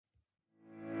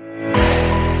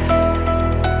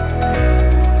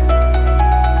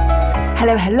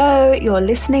Hello, you're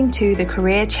listening to the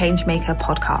Career Changemaker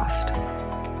podcast.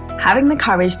 Having the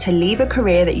courage to leave a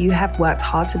career that you have worked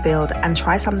hard to build and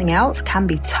try something else can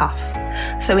be tough.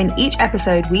 So in each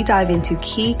episode, we dive into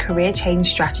key career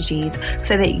change strategies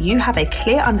so that you have a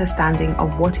clear understanding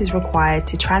of what is required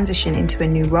to transition into a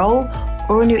new role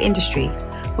or a new industry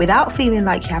without feeling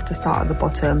like you have to start at the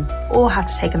bottom or have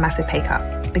to take a massive pay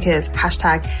cut, because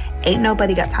ain't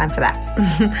nobody got time for that.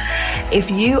 If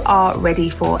you are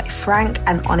ready for frank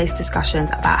and honest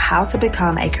discussions about how to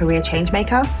become a career change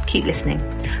maker, keep listening.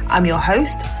 I'm your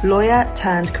host, lawyer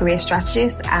turned career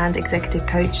strategist and executive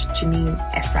coach, Janine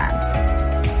Esbrand.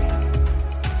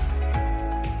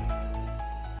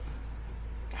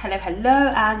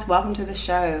 Hello, and welcome to the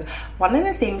show. One of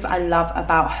the things I love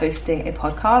about hosting a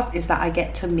podcast is that I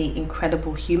get to meet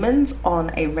incredible humans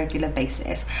on a regular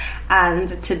basis. And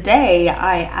today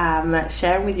I am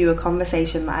sharing with you a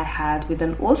conversation that I had with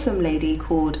an awesome lady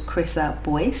called Chrisa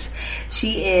Boyce.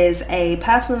 She is a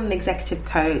personal and executive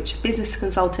coach, business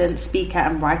consultant, speaker,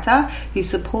 and writer who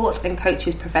supports and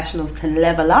coaches professionals to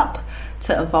level up,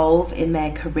 to evolve in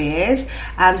their careers,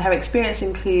 and her experience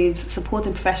includes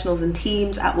supporting professionals and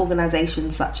teams at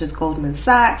organizations such as Goldman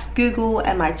Sachs, Google,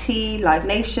 MIT, Live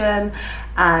Nation,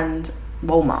 and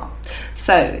Walmart.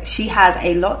 So she has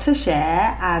a lot to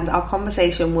share, and our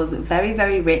conversation was very,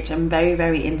 very rich and very,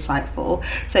 very insightful.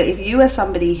 So if you are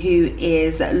somebody who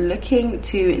is looking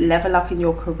to level up in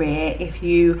your career, if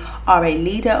you are a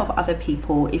leader of other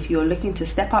people, if you're looking to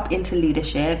step up into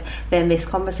leadership, then this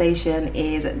conversation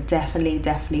is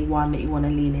definitely one that you want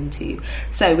to lean into.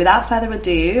 So without further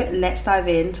ado, let's dive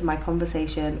into my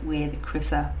conversation with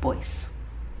Chrisa Boyce.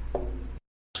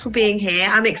 For being here.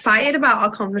 I'm excited about our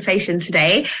conversation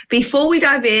today. Before we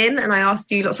dive in and I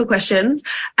ask you lots of questions,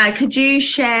 could you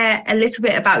share a little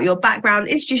bit about your background,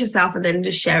 introduce yourself, and then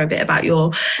just share a bit about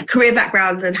your career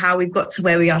background and how we've got to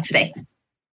where we are today?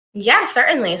 Yeah,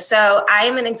 certainly. So I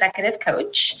am an executive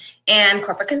coach and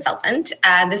corporate consultant.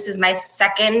 This is my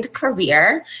second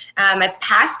career. My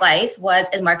past life was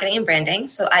in marketing and branding.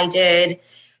 So I did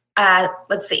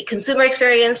consumer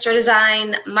experience, store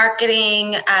design,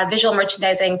 marketing, visual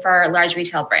merchandising for large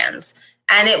retail brands.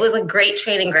 And it was a great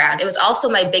training ground. It was also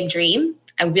my big dream.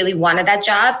 I really wanted that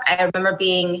job. I remember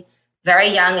being very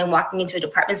young and walking into a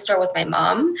department store with my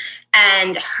mom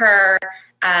and her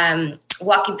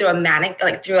walking through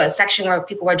through a section where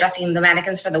people were dressing the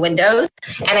mannequins for the windows.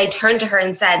 And I turned to her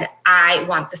and said, I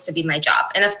want this to be my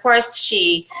job. And of course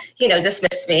she,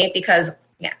 dismissed me because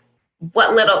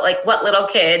what little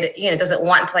kid, doesn't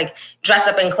want to dress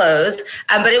up in clothes.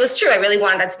 But it was true. I really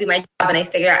wanted that to be my job, and I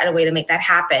figured out a way to make that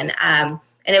happen. And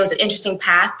it was an interesting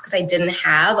path because I didn't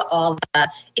have all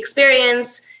the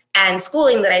experience and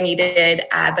schooling that I needed,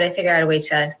 but I figured out a way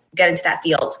to get into that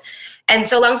field. And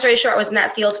so long story short, I was in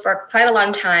that field for quite a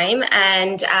long time.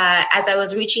 And as I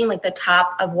was reaching the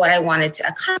top of what I wanted to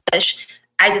accomplish,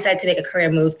 I decided to make a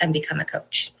career move and become a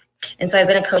coach. And so I've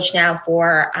been a coach now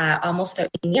for almost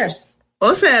 13 years.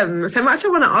 Awesome. So much I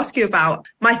want to ask you about.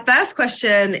 My first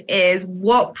question is,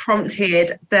 what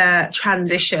prompted the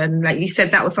transition? Like you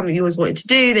said, that was something you always wanted to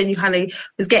do. Then you kind of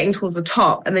was getting towards the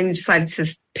top and then you decided to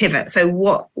pivot. So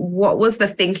what was the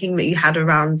thinking that you had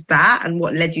around that, and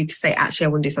what led you to say, actually, I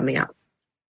want to do something else?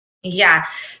 Yeah.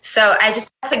 So I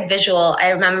just have a visual. I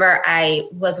remember I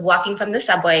was walking from the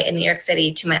subway in New York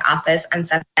City to my office on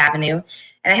 7th Avenue.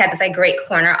 And I had this great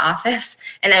corner office,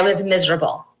 and I was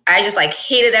miserable. I just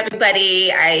hated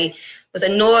everybody. I was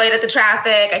annoyed at the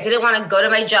traffic. I didn't want to go to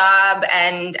my job.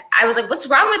 And I was like, what's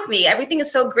wrong with me? Everything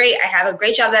is so great. I have a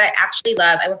great job that I actually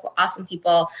love. I work with awesome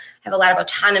people. I have a lot of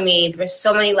autonomy. There were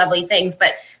so many lovely things,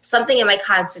 but something in my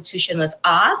constitution was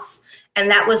off.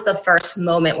 And that was the first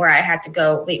moment where I had to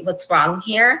go, wait, what's wrong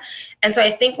here? And so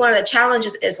I think one of the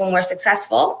challenges is when we're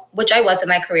successful, which I was in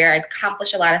my career, I'd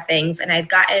accomplished a lot of things, and I'd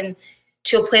gotten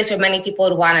to a place where many people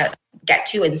would want to get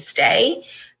to and stay.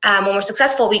 When we're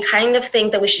successful, we kind of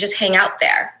think that we should just hang out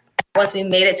there. Once we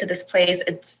made it to this place,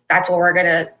 that's where we're going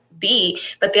to be.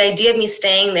 But the idea of me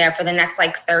staying there for the next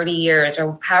 30 years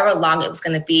or however long it was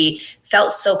going to be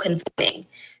felt so confining.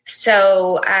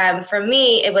 So for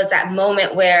me, it was that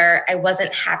moment where I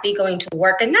wasn't happy going to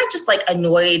work, and not just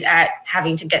annoyed at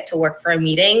having to get to work for a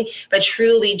meeting, but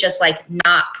truly just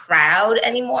not proud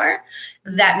anymore.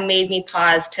 That made me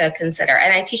pause to consider.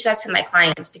 And I teach that to my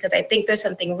clients because I think there's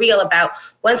something real about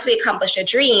once we accomplish a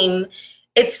dream,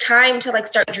 it's time to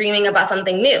start dreaming about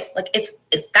something new.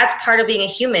 That's part of being a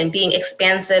human, being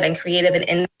expansive and creative and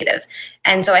innovative.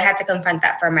 And so I had to confront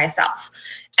that for myself.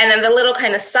 And then the little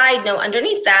kind of side note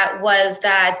underneath that was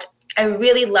that I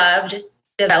really loved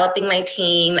developing my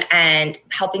team and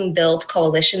helping build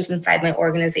coalitions inside my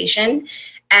organization.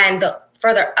 And the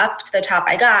further up to the top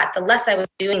I got, the less I was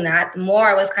doing that, the more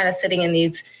I was kind of sitting in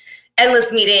these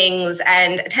endless meetings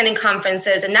and attending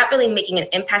conferences and not really making an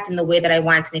impact in the way that I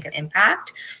wanted to make an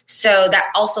impact. So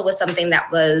that also was something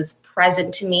that was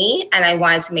present to me. And I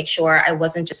wanted to make sure I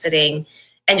wasn't just sitting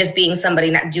and just being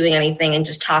somebody not doing anything and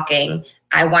just talking.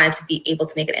 I wanted to be able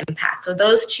to make an impact. So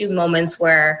those two moments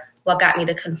were what got me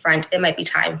to confront it might be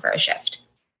time for a shift.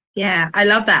 Yeah, I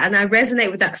love that. And I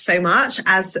resonate with that so much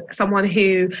as someone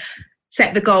who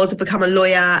set the goal to become a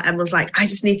lawyer and was like, I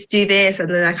just need to do this.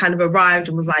 And then I kind of arrived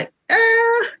and was like,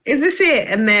 is this it?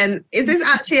 And then is this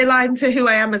actually aligned to who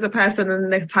I am as a person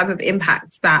and the type of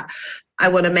impact that I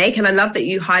want to make? And I love that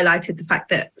you highlighted the fact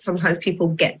that sometimes people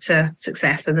get to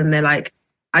success and then they're like,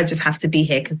 I just have to be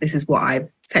here because this is what I've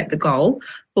set the goal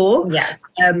for. Yes.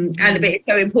 And it's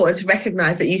so important to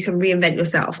recognize that you can reinvent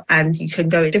yourself and you can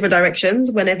go in different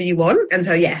directions whenever you want. And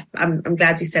so, yeah, I'm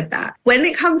glad you said that. When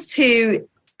it comes to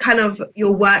kind of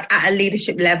your work at a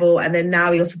leadership level and then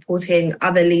now you're supporting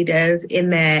other leaders in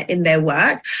their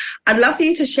work, I'd love for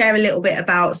you to share a little bit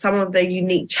about some of the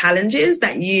unique challenges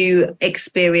that you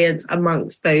experience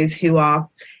amongst those who are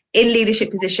in leadership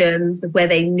positions where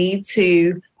they need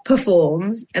to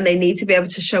perform and they need to be able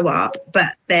to show up,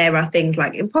 but there are things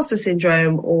like imposter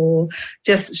syndrome or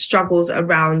just struggles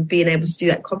around being able to do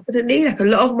that confidently. Like a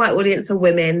lot of my audience are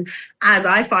women, and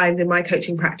I find in my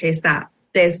coaching practice that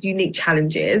there's unique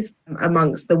challenges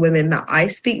amongst the women that I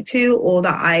speak to or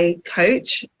that I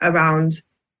coach around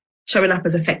showing up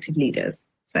as effective leaders.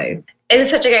 So it is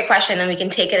such a great question, and we can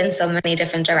take it in so many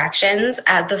different directions.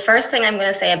 The first thing I'm going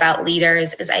to say about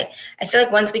leaders is I feel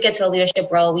like once we get to a leadership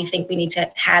role, we think we need to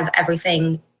have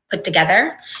everything put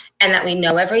together and that we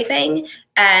know everything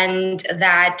and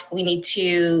that we need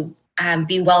to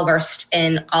be well-versed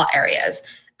in all areas.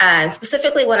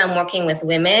 Specifically when I'm working with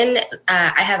women,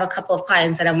 I have a couple of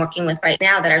clients that I'm working with right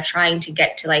now that are trying to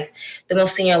get to like the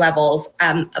most senior levels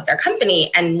of their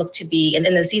company and look to be in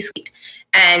the C-suite.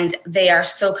 And they are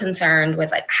so concerned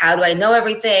with like, how do I know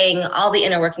everything, all the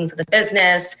inner workings of the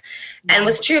business? And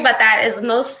what's true about that is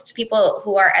most people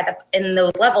who are in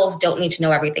those levels don't need to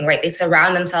know everything, right? They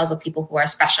surround themselves with people who are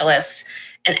specialists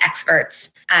and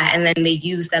experts, and then they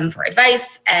use them for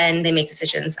advice and they make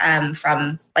decisions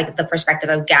from like the perspective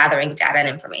of gathering data and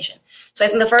information. So I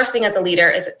think the first thing as a leader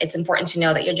is it's important to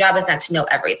know that your job is not to know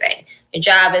everything. Your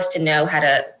job is to know how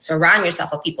to surround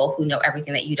yourself with people who know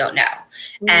everything that you don't know.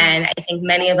 And I think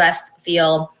many of us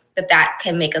feel that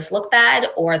can make us look bad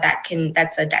or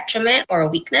that's a detriment or a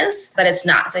weakness, but it's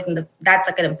not. So I think that's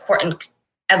like an important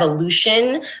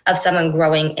evolution of someone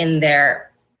growing in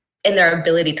their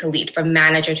ability to lead, from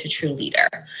manager to true leader.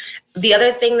 The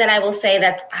other thing that I will say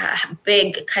that's a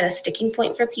big kind of sticking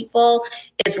point for people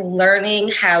is learning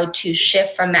how to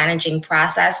shift from managing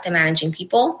process to managing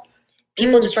people.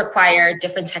 People just require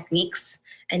different techniques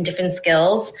and different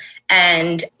skills.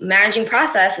 And managing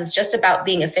process is just about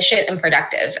being efficient and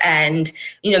productive and,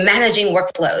 managing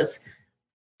workflows.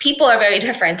 People are very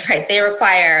different, right? They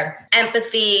require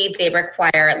empathy, they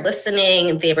require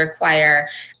listening, they require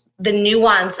the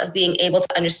nuance of being able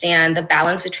to understand the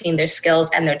balance between their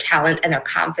skills and their talent and their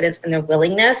confidence and their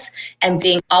willingness, and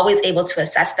being always able to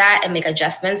assess that and make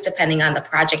adjustments depending on the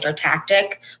project or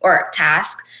tactic or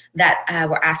task that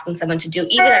we're asking someone to do,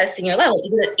 even at a senior level,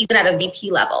 even at a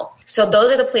VP level. So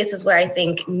those are the places where I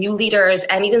think new leaders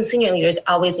and even senior leaders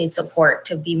always need support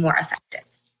to be more effective.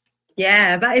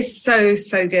 Yeah, that is so,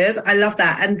 so good. I love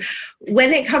that. And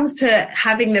when it comes to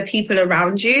having the people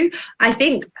around you, I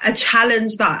think a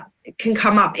challenge that can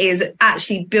come up is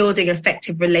actually building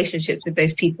effective relationships with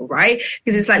those people, right?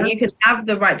 Because it's like you can have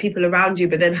the right people around you,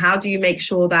 but then how do you make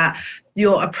sure that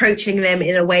you're approaching them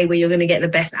in a way where you're going to get the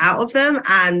best out of them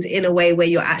and in a way where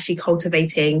you're actually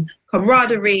cultivating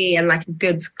camaraderie and like a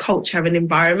good culture and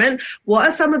environment? What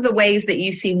are some of the ways that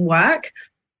you've seen work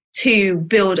to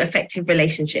build effective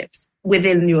relationships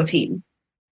within your team?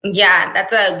 Yeah,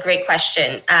 that's a great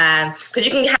question. Because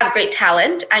you can have great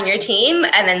talent on your team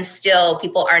and then still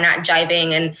people are not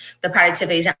jiving and the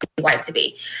productivity is not what you want it to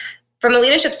be. From a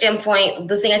leadership standpoint,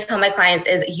 the thing I tell my clients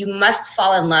is you must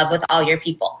fall in love with all your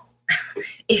people.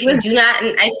 If you do not,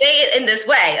 and I say it in this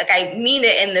way, like I mean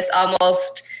it in this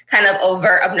almost kind of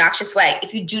overt, obnoxious way.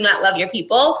 If you do not love your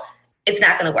people, it's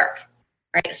not going to work.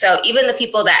 Right. So even the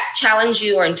people that challenge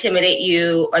you or intimidate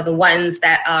you are the ones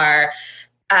that are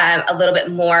a little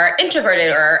bit more introverted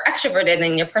or extroverted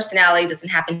and your personality doesn't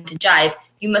happen to jive,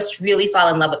 you must really fall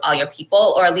in love with all your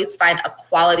people, or at least find a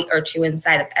quality or two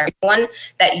inside of everyone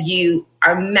that you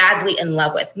are madly in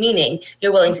love with, meaning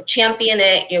you're willing to champion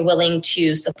it, you're willing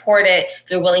to support it,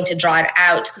 you're willing to draw it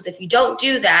out. Because if you don't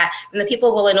do that, then the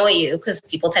people will annoy you, because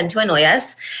people tend to annoy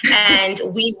us, and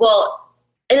we will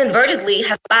inadvertently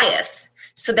have bias.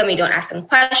 So then we don't ask them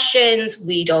questions,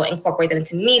 we don't incorporate them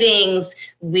into meetings,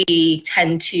 we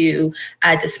tend to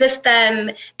dismiss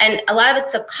them, and a lot of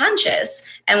it's subconscious.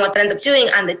 And what that ends up doing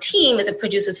on the team is it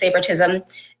produces favoritism,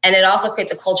 and it also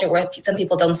creates a culture where some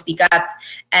people don't speak up,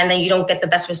 and then you don't get the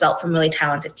best result from really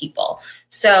talented people.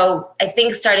 So I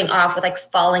think starting off with like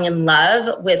falling in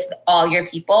love with all your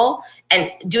people and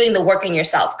doing the work in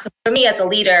yourself. Because for me as a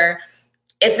leader,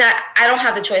 it's not, I don't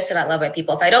have the choice to not love my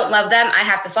people. If I don't love them, I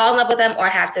have to fall in love with them, or I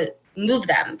have to move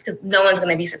them, because no one's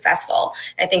going to be successful.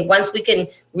 I think once we can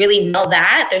really know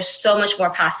that, there's so much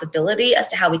more possibility as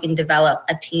to how we can develop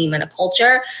a team and a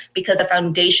culture, because the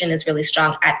foundation is really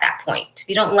strong at that point. If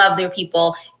you don't love your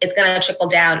people, it's going to trickle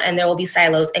down, and there will be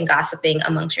silos and gossiping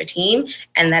amongst your team,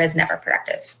 and that is never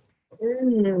productive.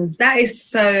 That is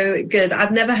so good.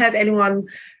 I've never heard anyone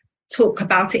talk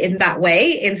about it in that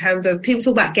way, in terms of people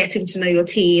talk about getting to know your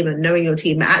team and knowing your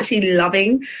team, but actually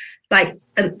loving like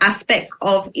an aspect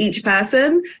of each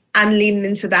person and leaning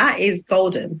into that is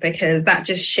golden, because that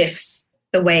just shifts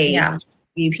the way you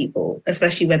view people,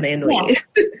 especially when they annoy you.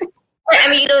 I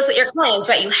mean, those are your clients,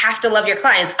 right? You have to love your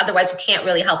clients. Otherwise, you can't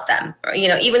really help them. Or,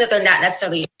 even if they're not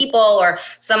necessarily your people or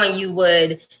someone you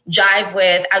would jive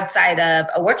with outside of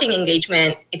a working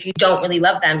engagement, if you don't really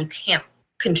love them, you can't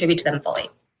contribute to them fully.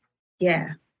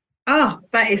 Yeah. Oh,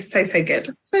 that is so good.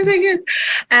 So good.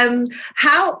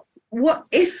 What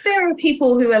if there are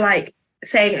people who are like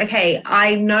saying, okay,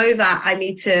 I know that I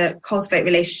need to cultivate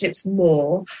relationships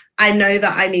more. I know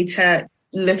that I need to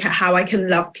look at how I can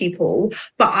love people,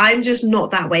 but I'm just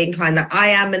not that way inclined. Like, I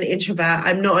am an introvert.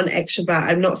 I'm not an extrovert.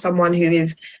 I'm not someone who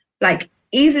is like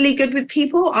easily good with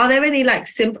people. Are there any like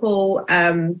simple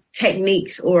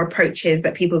techniques or approaches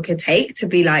that people could take to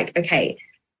be like, okay,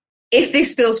 if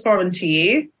this feels foreign to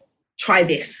you, try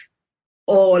this,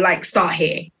 or like start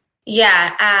here?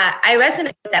 Yeah, I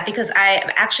resonate with that, because I am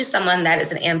actually someone that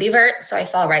is an ambivert. So I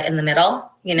fall right in the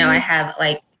middle. I have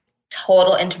like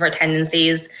total introvert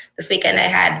tendencies. This weekend I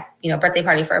had, a birthday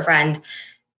party for a friend.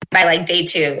 By like day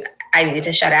 2, I needed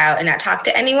to shut out and not talk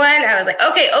to anyone. I was like,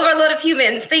 okay, overload of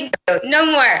humans, thank you, no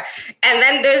more. And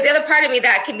then there's the other part of me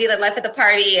that can be the life of the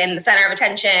party and the center of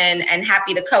attention and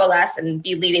happy to coalesce and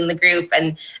be leading the group,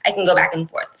 and I can go back and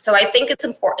forth. So I think it's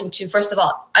important to, first of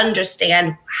all,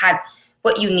 understand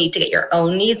what you need to get your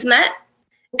own needs met.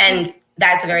 And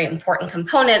that's a very important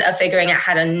component of figuring out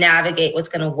how to navigate what's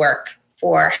going to work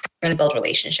for how you're going to build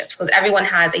relationships, because everyone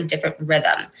has a different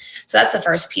rhythm. So that's the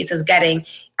first piece, is getting,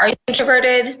 are you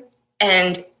introverted?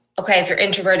 And okay, if you're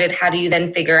introverted, how do you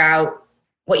then figure out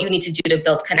what you need to do to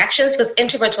build connections? Because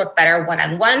introverts work better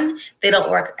one-on-one. They don't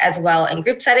work as well in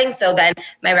group settings. So then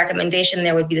my recommendation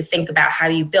there would be to think about, how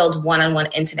do you build one-on-one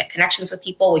intimate connections with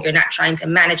people where you're not trying to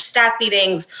manage staff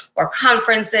meetings or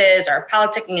conferences or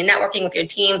politicking and networking with your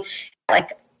team,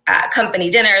 like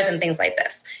company dinners and things like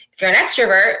this. If you're an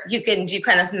extrovert, you can do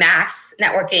kind of mass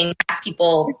networking, mass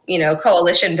people,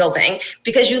 coalition building,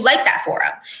 because you like that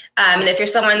forum. And if you're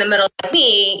somewhere in the middle like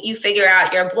me, you figure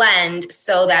out your blend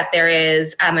so that there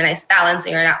is a nice balance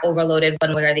and you're not overloaded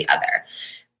one way or the other.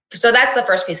 So that's the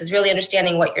first piece, is really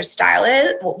understanding what your style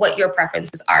is, what your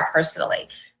preferences are personally.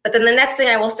 But then the next thing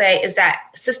I will say is that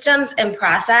systems and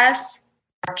process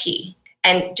are key.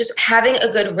 And just having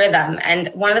a good rhythm. And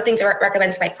one of the things I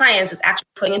recommend to my clients is actually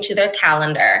putting into their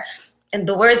calendar. And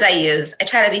the words I use, I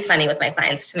try to be funny with my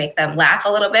clients to make them laugh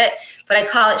a little bit, but I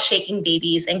call it shaking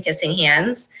babies and kissing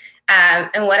hands.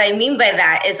 And what I mean by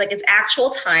that is like, it's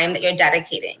actual time that you're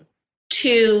dedicating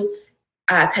to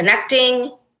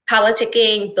connecting,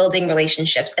 politicking, building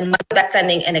relationships. And whether that's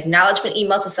sending an acknowledgement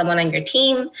email to someone on your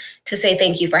team to say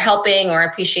thank you for helping or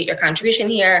appreciate your contribution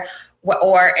here,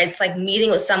 or it's like meeting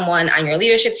with someone on your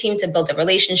leadership team to build a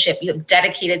relationship. You have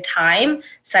dedicated time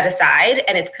set aside,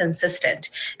 and it's consistent.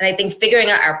 And I think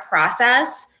figuring out our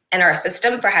process and our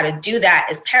system for how to do that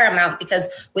is paramount,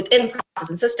 because within process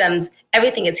and systems,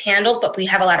 everything is handled, but we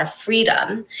have a lot of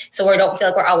freedom. So we don't feel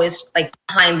like we're always like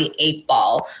behind the 8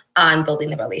 ball on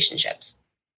building the relationships.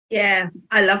 Yeah,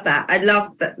 I love that. I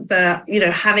love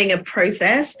the having a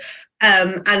process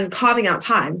and carving out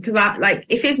time, because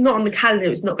if it's not on the calendar,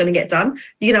 it's not going to get done.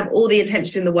 You can have all the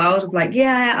intention in the world of like,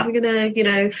 yeah, I'm going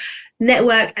to,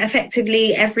 network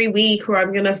effectively every week, or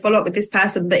I'm going to follow up with this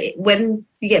person. But when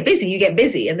you get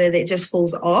busy, and then it just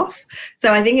falls off.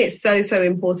 So I think it's so, so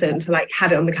important to like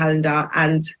have it on the calendar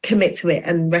and commit to it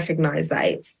and recognize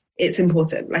that it's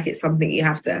important. Like it's something you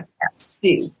have to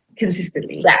do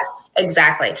consistently. Yes,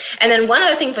 exactly. And then one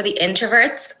other thing for the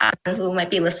introverts who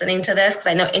might be listening to this, because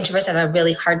I know introverts have a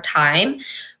really hard time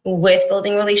with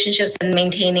building relationships and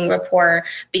maintaining rapport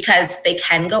because they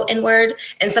can go inward.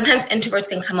 And sometimes introverts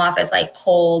can come off as like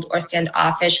cold or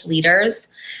standoffish leaders.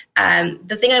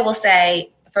 The thing I will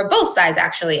say for both sides,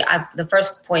 actually, the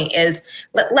first point is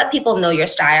let people know your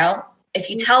style. If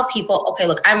you tell people, okay,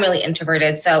 look, I'm really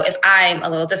introverted, so if I'm a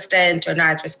little distant or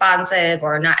not as responsive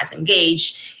or not as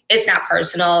engaged, it's not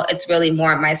personal. It's really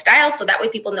more my style. So that way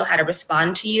people know how to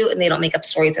respond to you and they don't make up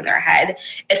stories in their head,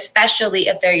 especially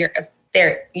if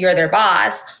you're their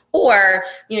boss, or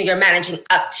you're managing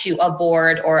up to a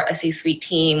board or a C-suite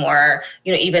team, or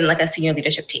even like a senior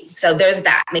leadership team. So there's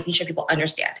that, making sure people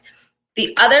understand.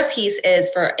 The other piece is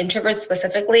for introverts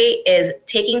specifically is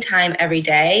taking time every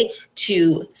day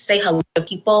to say hello to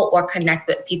people or connect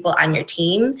with people on your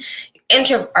team.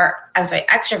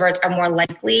 Extroverts are more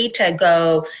likely to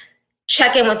go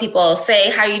check in with people, say,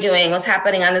 how are you doing? What's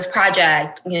happening on this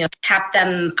project? Tap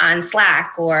them on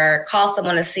Slack or call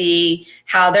someone to see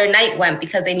how their night went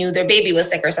because they knew their baby was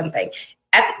sick or something.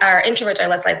 Our introverts are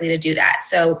less likely to do that.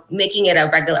 So making it a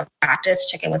regular practice,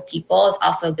 check in with people, is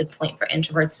also a good point for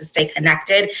introverts to stay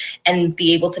connected and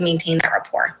be able to maintain that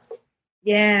rapport.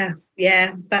 Yeah,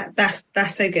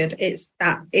 that's so good. It's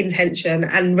that intention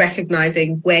and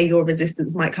recognizing where your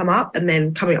resistance might come up and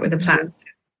then coming up with a plan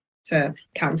to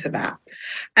counter that.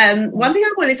 One thing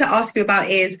I wanted to ask you about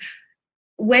is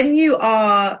when you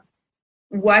are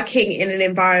working in an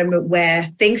environment where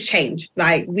things change,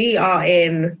 like we are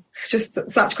in just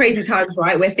such crazy times,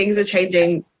 right, where things are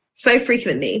changing so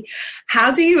frequently.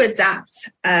 How do you adapt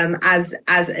as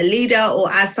a leader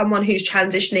or as someone who's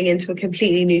transitioning into a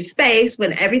completely new space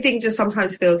when everything just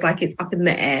sometimes feels like it's up in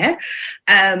the air?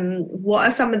 What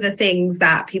are some of the things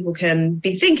that people can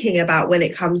be thinking about when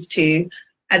it comes to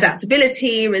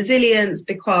adaptability, resilience?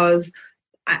 Because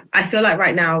I feel like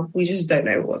right now we just don't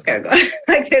know what's going on.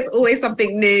 Like there's always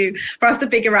something new for us to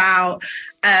figure out.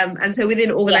 And so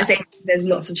within organizations, there's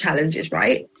lots of challenges,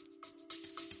 right?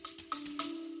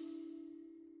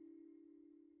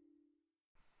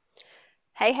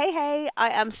 Hey,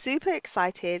 I am super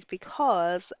excited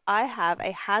because I have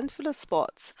a handful of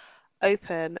spots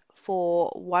open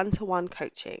for one-to-one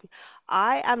coaching.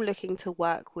 I am looking to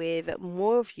work with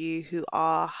more of you who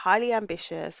are highly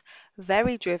ambitious,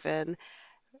 very driven,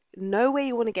 know where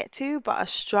you want to get to, but are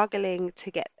struggling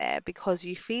to get there because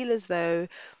you feel as though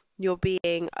you're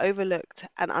being overlooked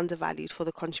and undervalued for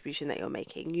the contribution that you're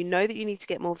making. You know that you need to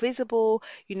get more visible,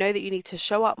 you know that you need to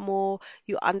show up more,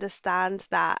 you understand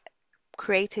that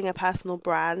creating a personal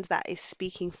brand that is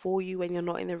speaking for you when you're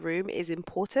not in the room is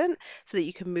important so that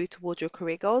you can move towards your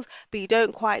career goals, but you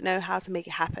don't quite know how to make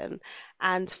it happen.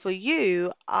 And for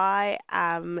you, I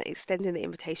am extending the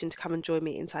invitation to come and join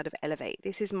me inside of Elevate.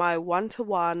 This is my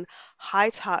one-to-one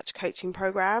high-touch coaching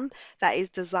program that is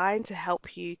designed to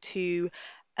help you to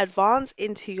advance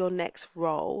into your next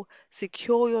role,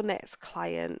 secure your next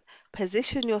client,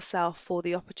 position yourself for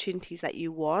the opportunities that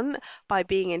you want by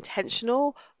being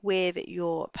intentional with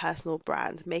your personal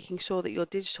brand, making sure that your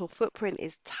digital footprint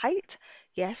is tight.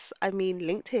 Yes, I mean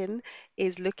LinkedIn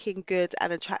is looking good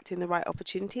and attracting the right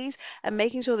opportunities, and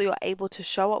making sure that you're able to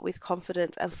show up with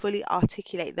confidence and fully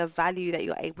articulate the value that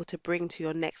you're able to bring to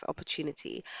your next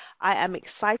opportunity. I am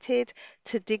excited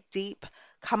to dig deep,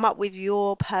 come up with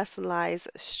your personalized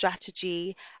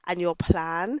strategy and your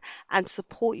plan, and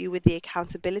support you with the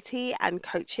accountability and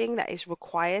coaching that is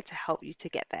required to help you to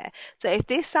get there. So if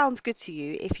this sounds good to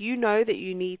you, if you know that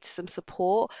you need some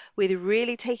support with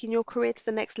really taking your career to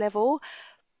the next level,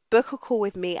 book a call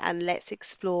with me and let's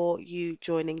explore you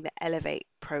joining the Elevate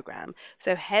program.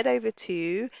 So head over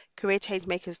to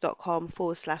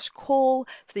careerchangemakers.com/call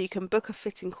so that you can book a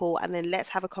fitting call, and then let's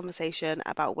have a conversation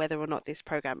about whether or not this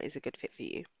program is a good fit for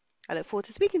you. I look forward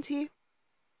to speaking to you.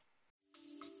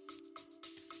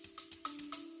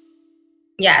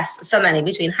 Yes, so many,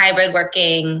 between hybrid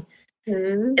working.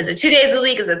 Is it 2 days a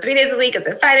week? Is it 3 days a week? Is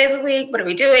it 5 days a week? What are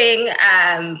we doing?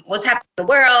 What's happening in the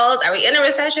world? Are we in a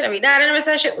recession? Are we not in a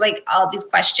recession? Like all these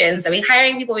questions. Are we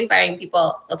hiring people? Are we firing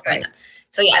people? What's going on?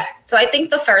 So yes. So I think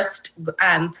the first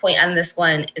point on this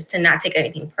one is to not take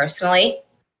anything personally.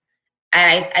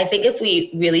 And I think if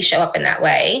we really show up in that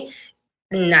way,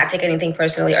 not take anything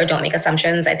personally or don't make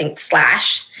assumptions. I think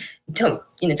don't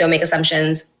make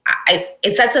assumptions.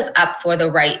 It sets us up for the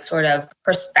right sort of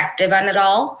perspective on it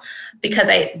all, because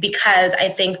I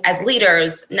think as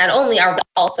leaders, not only are we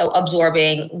also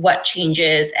absorbing what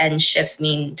changes and shifts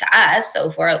mean to us. So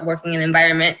if we're working in an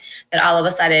environment that all of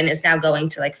a sudden is now going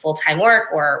to like full-time work,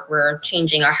 or we're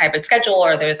changing our hybrid schedule,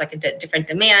 or there's like a different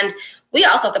demand, we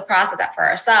also have to process that for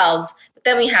ourselves. But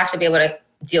then we have to be able to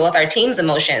deal with our team's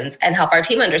emotions and help our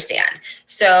team understand.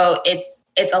 So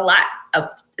it's a lot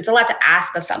to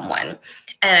ask of someone.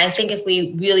 And I think if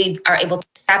we really are able to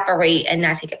separate and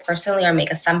not take it personally or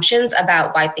make assumptions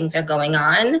about why things are going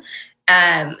on,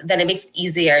 then it makes it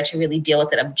easier to really deal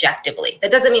with it objectively.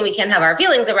 That doesn't mean we can't have our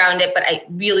feelings around it, but I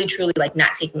really, truly like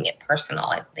not taking it personal,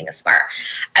 I think is smart.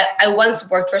 I once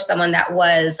worked for someone that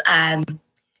was,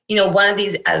 one of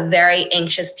these very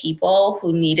anxious people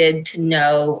who needed to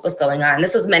know what was going on.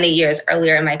 This was many years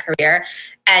earlier in my career,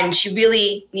 and she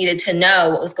really needed to know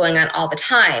what was going on all the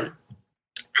time.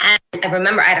 And I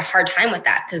remember I had a hard time with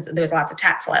that because there was lots of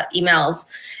texts, a lot of emails,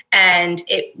 and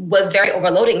it was very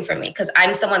overloading for me because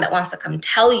I'm someone that wants to come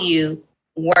tell you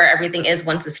where everything is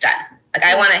once it's done. Like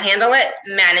I want to handle it,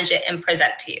 manage it, and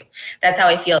present to you. That's how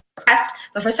I feel best.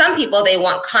 But for some people, they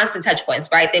want constant touch points,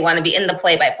 right? They want to be in the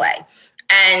play-by-play.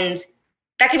 And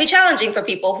that can be challenging for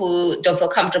people who don't feel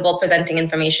comfortable presenting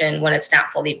information when it's not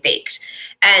fully baked.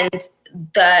 And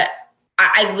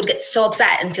I would get so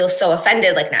upset and feel so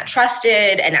offended, like not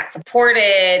trusted and not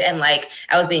supported, and like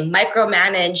I was being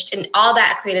micromanaged, and all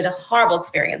that created a horrible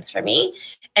experience for me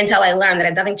until I learned that it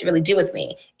had nothing to really do with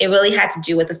me. It really had to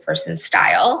do with this person's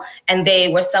style. And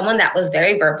they were someone that was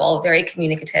very verbal, very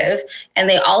communicative. And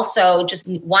they also just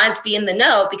wanted to be in the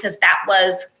know because that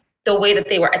was the way that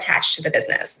they were attached to the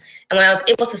business. And when I was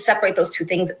able to separate those two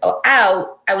things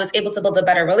out, I was able to build a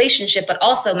better relationship, but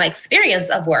also my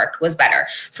experience of work was better.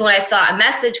 So when I saw a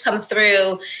message come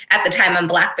through at the time on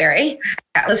BlackBerry,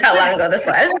 that was how long ago this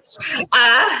was,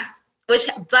 which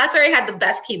BlackBerry had the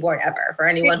best keyboard ever. For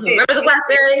anyone who remembers a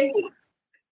BlackBerry,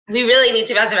 we really need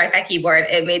to resurrect that keyboard.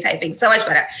 It made typing so much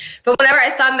better. But whenever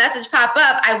I saw a message pop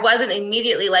up, I wasn't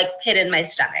immediately like pit in my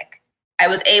stomach. I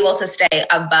was able to stay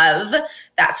above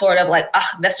that sort of like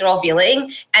visceral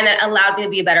feeling, and it allowed me to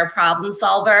be a better problem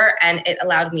solver, and it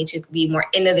allowed me to be more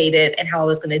innovative in how I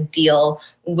was going to deal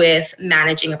with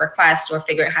managing a request or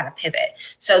figuring out how to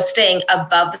pivot. So staying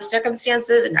above the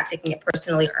circumstances and not taking it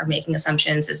personally or making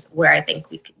assumptions is where I think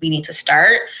we need to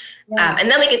start. Yeah. And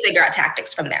then we can figure out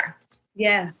tactics from there.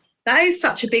 Yeah, that is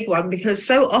such a big one, because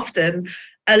so often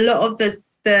a lot of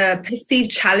the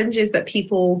perceived challenges that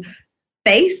people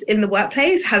face in the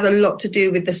workplace has a lot to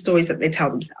do with the stories that they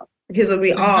tell themselves. Because when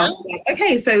we ask, like,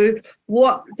 okay, so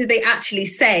what did they actually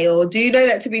say? Or do you know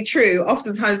that to be true?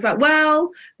 Oftentimes it's like, well,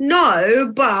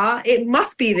 no, but it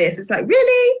must be this. It's like,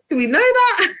 really? Do we know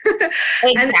that?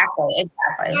 Exactly.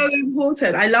 So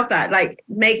important. I love that. Like,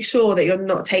 make sure that you're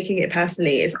not taking it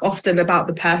personally. It's often about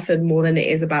the person more than it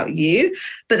is about you.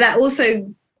 But that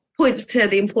also points to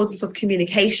the importance of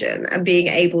communication and being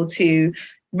able to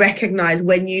recognize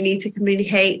when you need to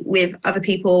communicate with other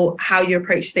people, how you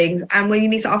approach things, and when you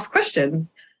need to ask questions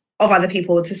of other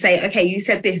people to say, okay, you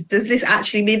said this, does this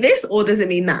actually mean this, or does it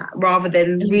mean that, rather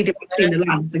than reading between the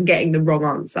lines and getting the wrong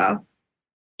answer.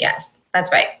 Yes,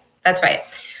 that's right.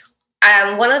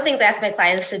 One of the things I ask my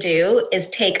clients to do is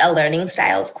take a learning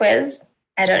styles quiz.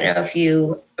 I don't know if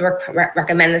you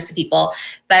recommend this to people,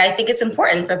 but I think it's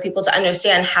important for people to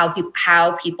understand how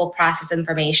people process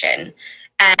information.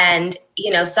 And,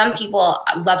 some people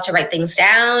love to write things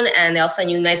down, and they'll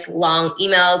send you nice long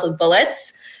emails with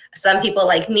bullets. Some people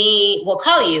like me will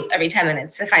call you every 10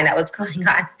 minutes to find out what's going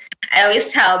on. I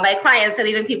always tell my clients, and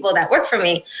even people that work for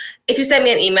me, if you send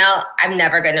me an email, I'm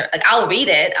never going to, I'll read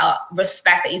it. I'll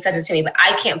respect that you sent it to me, but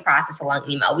I can't process a long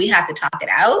email. We have to talk it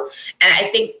out. And I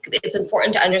think it's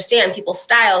important to understand people's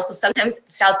styles, because sometimes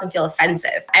styles can feel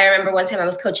offensive. I remember one time I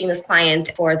was coaching this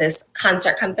client for this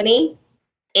concert company,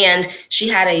 and she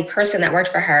had a person that worked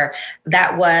for her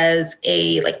that was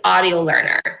a audio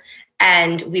learner.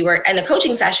 And we were in a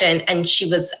coaching session, and she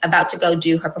was about to go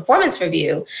do her performance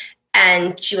review.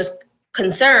 And she was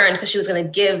concerned because she was going to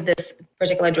give this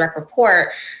particular direct report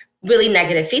really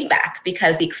negative feedback,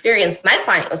 because the experience my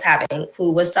client was having,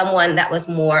 who was someone that was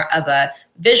more of a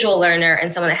visual learner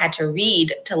and someone that had to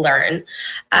read to learn,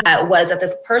 was that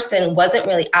this person wasn't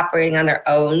really operating on their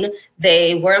own.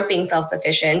 They weren't being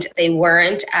self-sufficient. They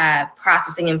weren't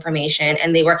processing information,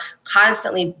 and they were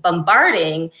constantly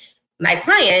bombarding my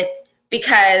client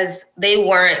because they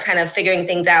weren't kind of figuring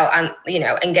things out on,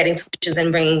 and getting solutions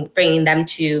and bringing them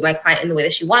to my client in the way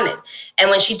that she wanted. And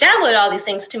when she downloaded all these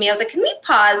things to me, I was like, can we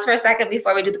pause for a second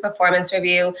before we do the performance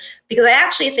review? Because I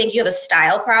actually think you have a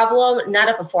style problem, not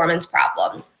a performance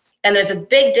problem. And there's a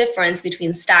big difference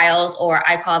between styles, or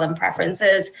I call them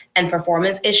preferences, and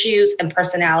performance issues and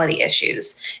personality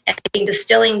issues. And I think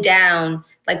distilling down,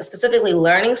 like specifically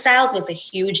learning styles, makes a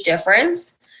huge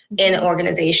difference in an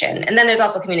organization. And then there's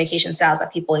also communication styles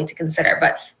that people need to consider.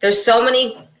 But there's so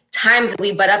many times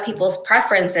we butt up people's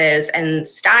preferences and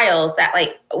styles that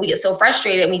like we get so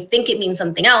frustrated and we think it means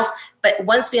something else. But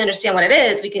once we understand what it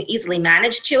is, we can easily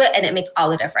manage to it, and it makes all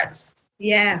the difference.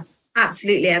 Yeah,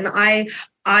 absolutely. And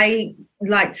I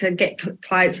like to get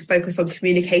clients to focus on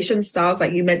communication styles,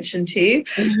 like you mentioned too.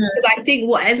 Because I think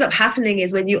what ends up happening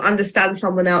is when you understand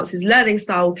someone else's learning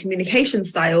style, communication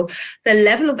style, the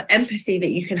level of empathy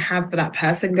that you can have for that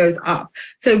person goes up.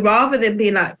 So rather than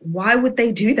being like, why would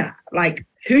they do that? Like,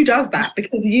 who does that?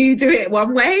 Because you do it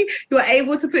one way, you're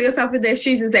able to put yourself in their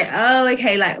shoes and say, oh,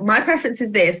 okay, like my preference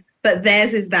is this, but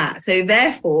theirs is that. So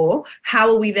therefore,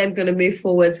 how are we then going to move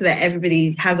forward so that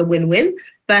everybody has a win-win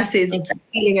versus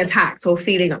feeling attacked or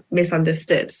feeling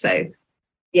misunderstood? So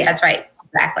yeah. That's right.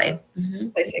 Exactly.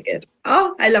 So good.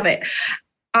 Oh, I love it.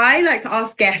 I like to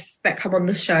ask guests that come on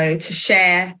the show to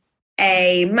share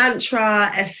a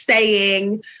mantra, a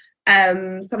saying,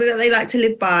 something that they like to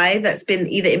live by that's been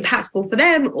either impactful for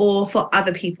them or for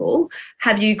other people.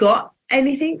 Have you got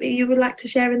anything that you would like to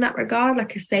share in that regard,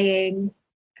 like a saying,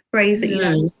 a phrase that you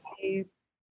like to use?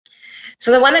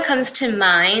 So the one that comes to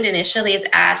mind initially is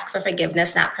ask for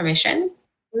forgiveness, not permission.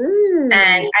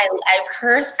 And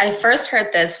I first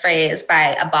heard this phrase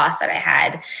by a boss that I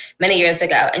had many years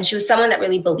ago, and she was someone that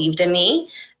really believed in me.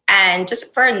 And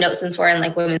just for a note, since we're in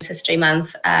like Women's History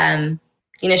Month,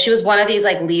 she was one of these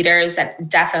like leaders that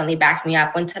definitely backed me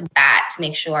up, went to bat to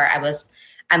make sure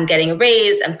I'm getting a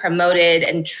raise and promoted,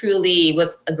 and truly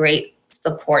was a great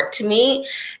support to me.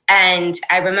 And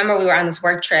I remember we were on this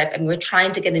work trip and we were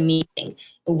trying to get a meeting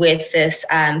with this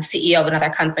CEO of another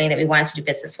company that we wanted to do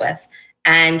business with.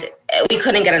 And we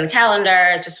couldn't get on the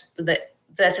calendar, just the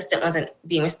assistant wasn't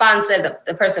being responsive,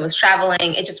 the person was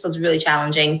traveling. It just was really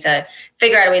challenging to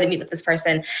figure out a way to meet with this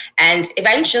person. And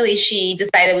eventually she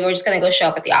decided we were just going to go show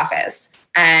up at the office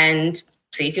and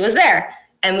see if he was there.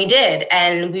 And we did.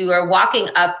 And we were walking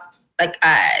up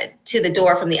to the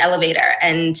door from the elevator,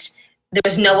 and there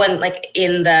was no one like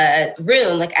in the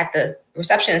room, like at the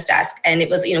receptionist desk. And it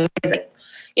was, it's like,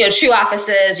 true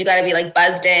offices, you got to be like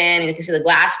buzzed in, and you can see the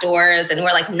glass doors, and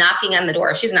we're like knocking on the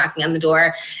door. She's knocking on the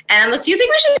door, and I'm like, do you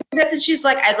think we should do this? And she's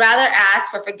like, I'd rather ask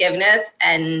for forgiveness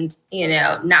and,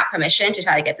 not permission to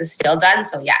try to get this deal done.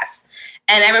 So yes.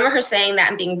 And I remember her saying that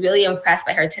and being really impressed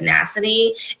by her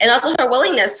tenacity and also her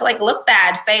willingness to like look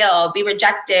bad, fail, be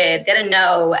rejected, get a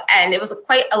no. And it was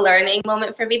quite a learning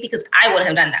moment for me, because I wouldn't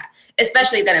have done that,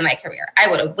 especially then in my career. I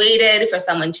would have waited for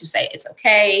someone to say it's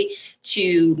okay,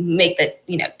 to make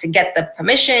to get the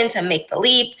permission, to make the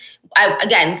leap.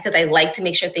 Because I like to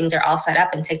make sure things are all set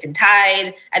up and ticked and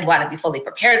tied. I'd want to be fully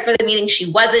prepared for the meeting. She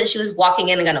wasn't. She was walking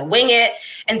in and going to wing it.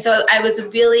 And so I was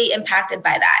really impacted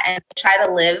by that, and I try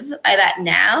to live by that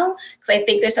now, because I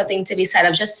think there's something to be said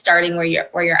of just starting where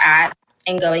you're at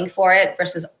and going for it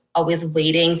versus always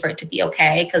waiting for it to be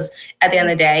okay. Because at the end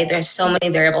of the day, there's so many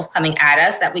variables coming at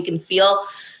us that we can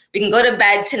go to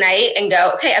bed tonight and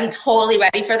go, okay, I'm totally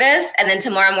ready for this. And then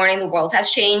tomorrow morning, the world has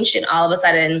changed, and all of a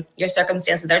sudden your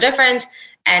circumstances are different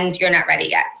and you're not ready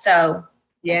yet. So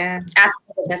yeah, ask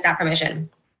for forgiveness, not permission.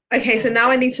 Okay, so now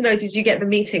I need to know, did you get the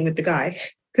meeting with the guy?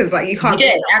 Because like you can't. We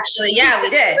did, actually. Yeah, we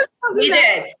did. We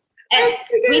did. And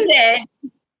we did.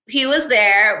 He was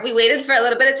there. We waited for a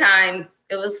little bit of time.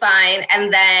 It was fine.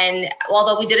 And then,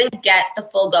 although we didn't get the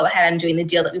full go ahead on doing the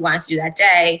deal that we wanted to do that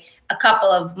day, a couple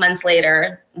of months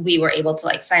later, we were able to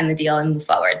like sign the deal and move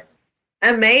forward.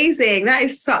 Amazing. That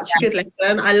is such a good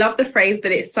lesson. I love the phrase,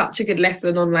 but it's such a good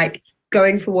lesson on like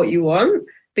going for what you want,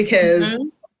 because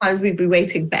sometimes we'd be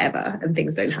waiting forever and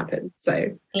things don't happen.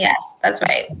 So yes, that's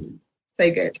right.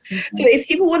 So good. So if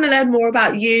people want to learn more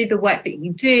about you, the work that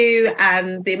you do,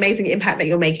 and the amazing impact that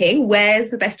you're making, where's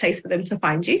the best place for them to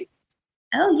find you?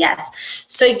 Oh, yes.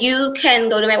 So you can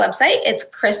go to my website. It's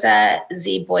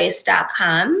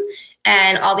chrisazboyce.com.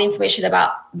 And all the information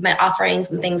about my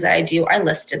offerings and things that I do are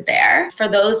listed there. For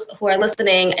those who are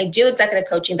listening, I do executive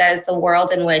coaching. That is the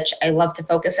world in which I love to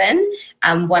focus in,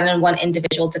 one-on-one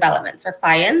individual development for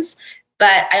clients.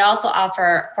 But I also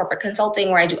offer corporate consulting,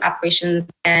 where I do operations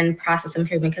and process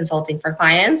improvement consulting for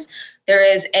clients. There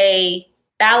is a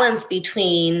balance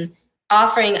between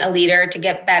offering a leader to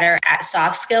get better at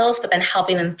soft skills, but then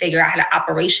helping them figure out how to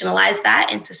operationalize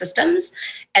that into systems.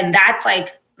 And that's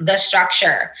like the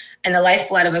structure and the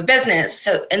lifeblood of a business.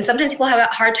 So, and sometimes people have a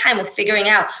hard time with figuring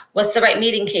out what's the right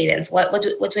meeting cadence, what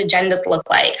do agendas look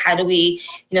like, how do we,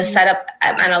 set up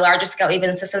on a larger scale,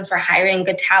 even systems for hiring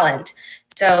good talent.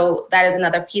 So that is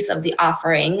another piece of the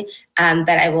offering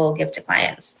that I will give to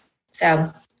clients.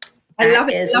 So I love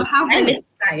it. I love how holistic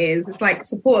that is. It's like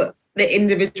support the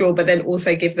individual, but then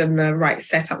also give them the right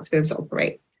setup to be able to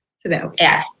operate to their optimal.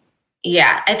 Yes.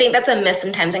 Yeah, I think that's a miss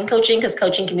sometimes in coaching, because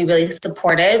coaching can be really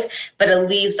supportive, but it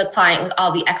leaves the client with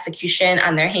all the execution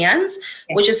on their hands,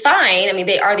 which is fine. I mean,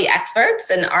 they are the experts,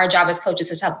 and our job as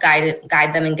coaches is to help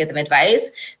guide them and give them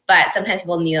advice. But sometimes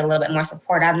people need a little bit more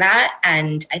support on that.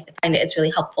 And I find it's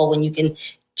really helpful when you can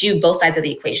do both sides of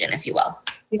the equation, if you will.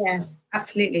 Yeah,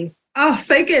 absolutely. Oh,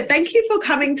 so good. Thank you for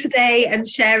coming today and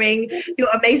sharing your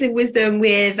amazing wisdom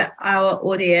with our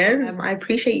audience. I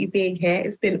appreciate you being here.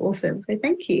 It's been awesome. So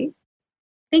thank you.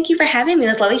 Thank you for having me. It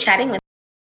was lovely chatting with you.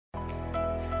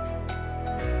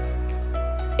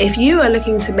 If you are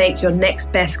looking to make your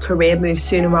next best career move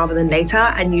sooner rather than later,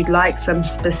 and you'd like some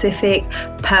specific,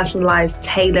 personalized,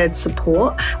 tailored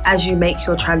support as you make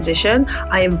your transition,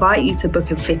 I invite you to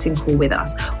book a fitting call with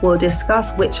us. We'll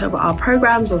discuss which of our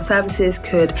programs or services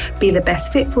could be the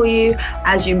best fit for you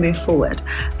as you move forward.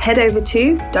 Head over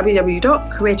to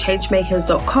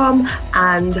www.careerchangemakers.com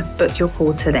and book your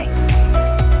call today.